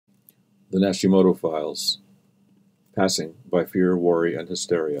The Nash files, passing by fear, worry, and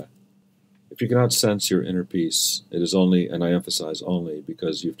hysteria. If you cannot sense your inner peace, it is only, and I emphasize only,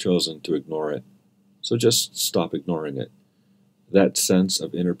 because you've chosen to ignore it. So just stop ignoring it. That sense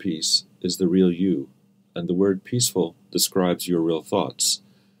of inner peace is the real you, and the word peaceful describes your real thoughts.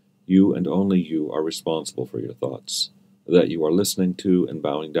 You and only you are responsible for your thoughts. That you are listening to and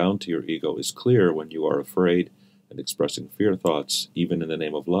bowing down to your ego is clear when you are afraid and expressing fear thoughts, even in the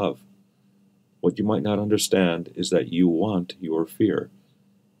name of love. What you might not understand is that you want your fear.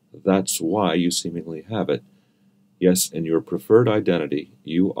 That's why you seemingly have it. Yes, in your preferred identity,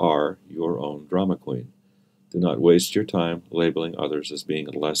 you are your own drama queen. Do not waste your time labeling others as being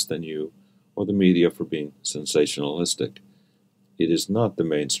less than you, or the media for being sensationalistic. It is not the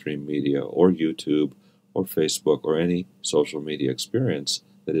mainstream media, or YouTube, or Facebook, or any social media experience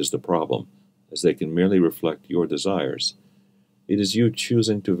that is the problem, as they can merely reflect your desires. It is you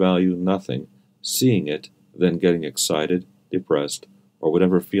choosing to value nothing, seeing it, then getting excited, depressed, or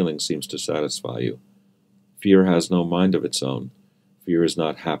whatever feeling seems to satisfy you. Fear has no mind of its own. Fear is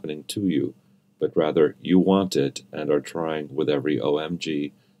not happening to you, but rather you want it and are trying with every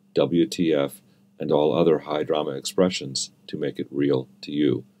OMG, WTF, and all other high drama expressions to make it real to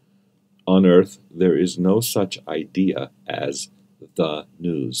you. On Earth, there is no such idea as the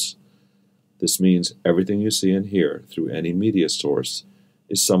news. This means everything you see and hear through any media source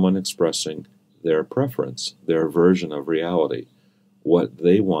is someone expressing their preference, their version of reality, what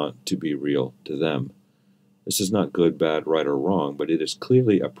they want to be real to them. This is not good, bad, right, or wrong, but it is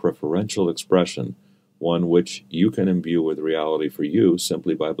clearly a preferential expression, one which you can imbue with reality for you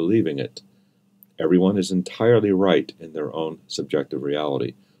simply by believing it. Everyone is entirely right in their own subjective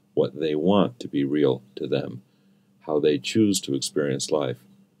reality, what they want to be real to them, how they choose to experience life.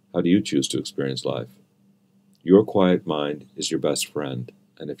 How do you choose to experience life? Your quiet mind is your best friend,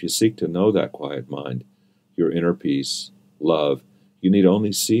 and if you seek to know that quiet mind, your inner peace, love, you need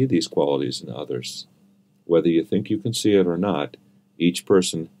only see these qualities in others. Whether you think you can see it or not, each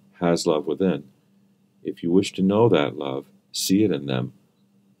person has love within. If you wish to know that love, see it in them.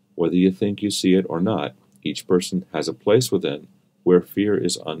 Whether you think you see it or not, each person has a place within where fear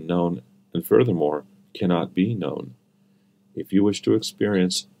is unknown and furthermore cannot be known. If you wish to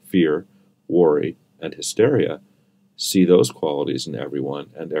experience fear, worry, and hysteria, see those qualities in everyone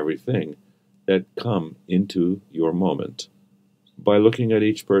and everything that come into your moment. By looking at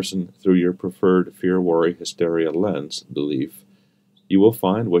each person through your preferred fear, worry, hysteria lens belief, you will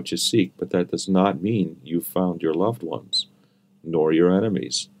find what you seek, but that does not mean you've found your loved ones, nor your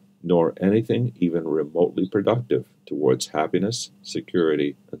enemies, nor anything even remotely productive towards happiness,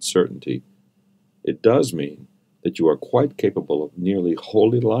 security, and certainty. It does mean that you are quite capable of nearly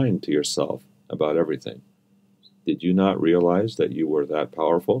wholly lying to yourself about everything. Did you not realize that you were that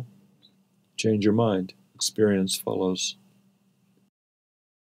powerful? Change your mind. Experience follows.